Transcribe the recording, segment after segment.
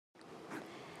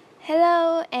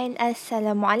Hello and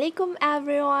assalamualaikum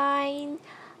everyone.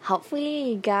 Hopefully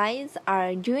you guys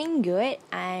are doing good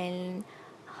and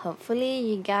hopefully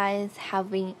you guys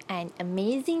having an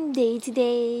amazing day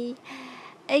today.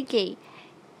 Okay.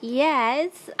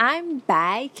 Yes, I'm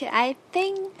back. I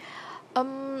think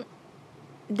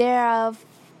there are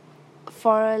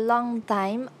for a long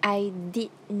time I did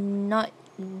not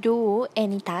do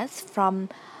any tasks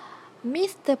from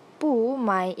Mr. Pooh,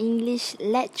 my English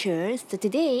lecturer. So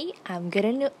today I'm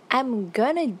gonna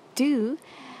do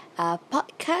a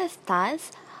podcast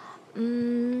task,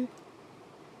 and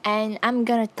I'm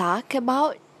gonna talk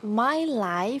about my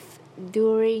life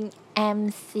during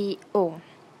MCO.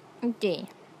 Okay,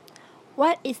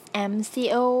 what is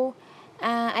MCO?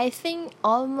 I think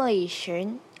all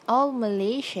Malaysian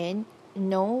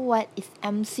know what is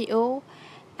MCO.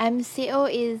 MCO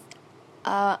is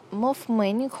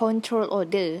movement control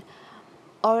order,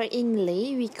 or in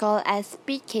Malay we call as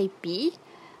PKP,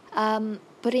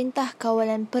 perintah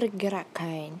kawalan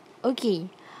pergerakan. Okay.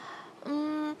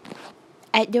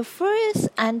 At the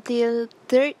first until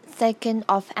third second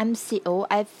of MCO,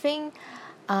 I think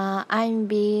I'm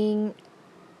being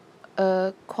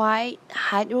a quite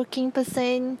hardworking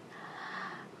person.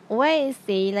 Why I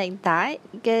say like that?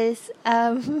 Because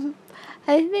I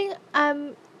think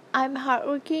I'm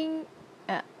hardworking.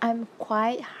 I'm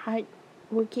quite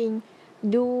hardworking.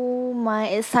 Do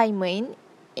my assignment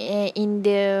in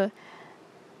the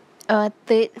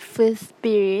third first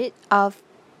period of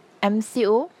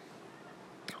MCO.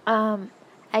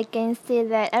 I can say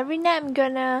that every night I'm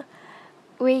gonna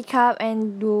wake up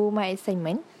and do my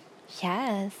assignment.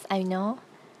 Yes, I know.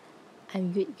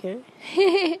 I'm good girl.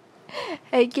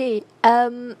 Okay.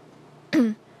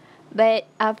 But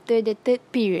after the third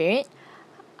period,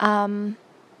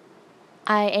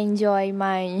 I enjoy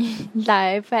my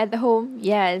life at home.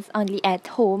 Yes, only at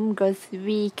home because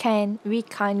we can't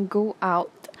go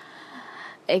out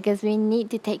because we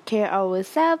need to take care of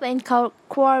ourselves and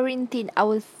quarantine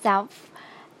ourselves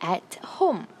at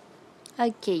home.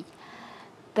 Okay.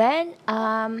 Then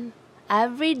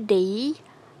every day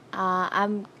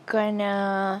I'm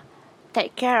gonna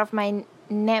take care of my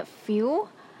nephew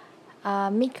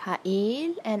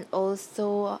Mikhail and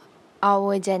also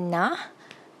our Jannah.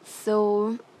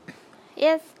 So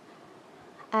yes,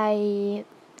 I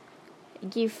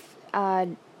give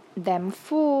them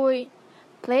food,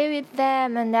 play with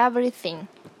them and everything.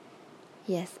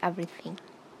 Yes, everything.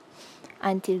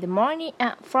 Until the morning,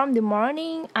 from the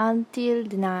morning until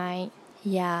the night.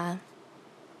 Yeah.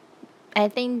 I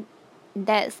think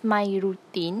that's my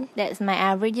routine. That's my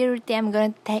average routine. I'm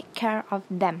gonna take care of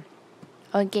them.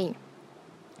 Okay.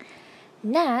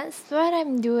 Next, what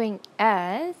I'm doing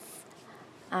is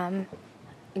I'm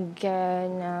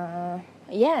gonna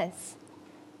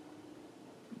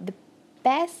the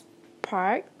best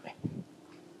part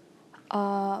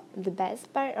of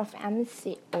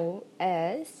MCO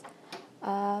is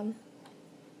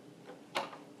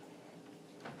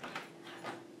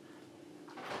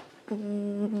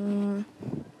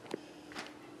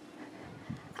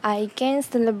I can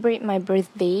celebrate my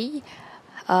birthday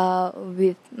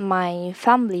with my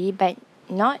family, but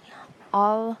not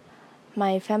all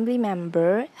my family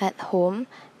member at home,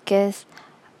 because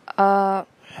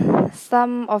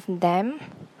some of them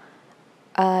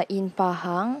in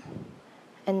Pahang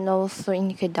and also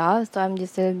in Kedah. So I'm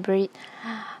just celebrate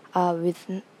with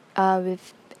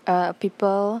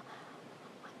people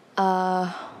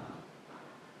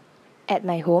at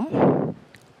my home.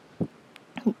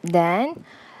 Then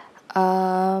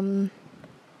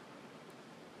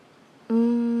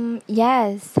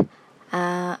yes,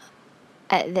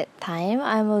 at that time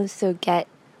I'm also get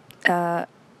the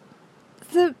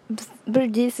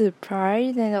birthday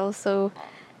surprise and also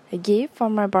a gift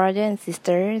from my brother and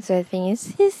sister. So I think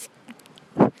it's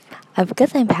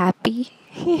because I'm happy.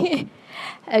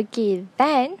 Okay,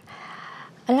 then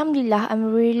Alhamdulillah,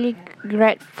 I'm really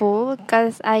grateful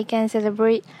because I can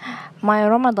celebrate my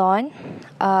Ramadan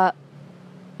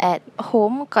at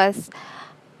home, because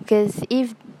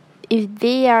if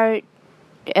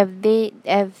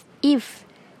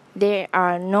there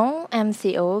are no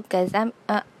MCO, because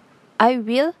I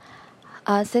will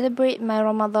celebrate my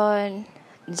Ramadan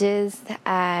just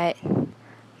at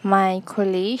my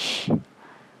college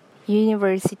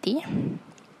university.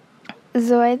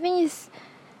 So I think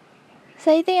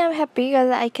I'm happy because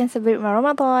I can celebrate my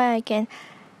Ramadan. I can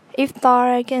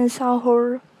iftar, I can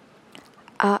sahur,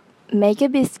 make a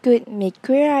biscuit, make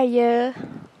kuih raya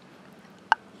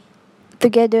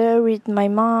together with my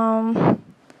mom,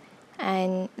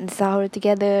 and sahur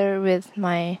together with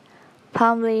my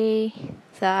family.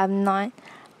 So I'm not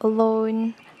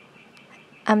alone.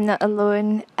 I'm not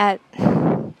alone at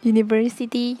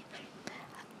university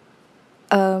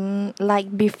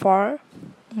like before.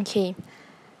 Okay,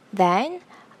 then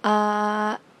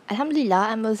Alhamdulillah,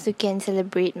 I'm also can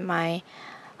celebrate my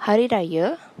Hari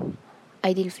Raya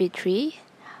Aidilfitri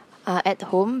at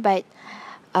home, but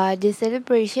the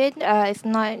celebration is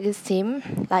not the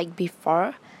same like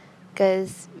before,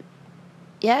 because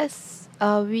yes,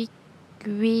 we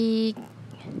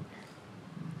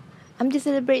I'm just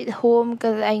celebrate at home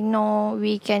because I know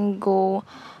we can go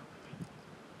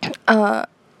uh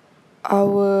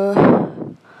our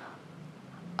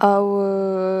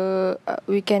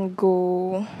we can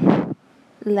go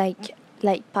like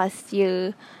past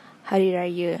year Hari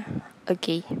Raya.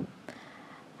 Okay,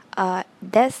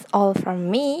 that's all from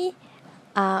me.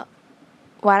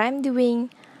 What I'm doing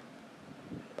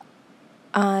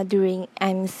during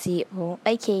MCO.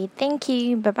 Okay, thank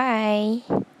you. Bye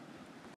bye.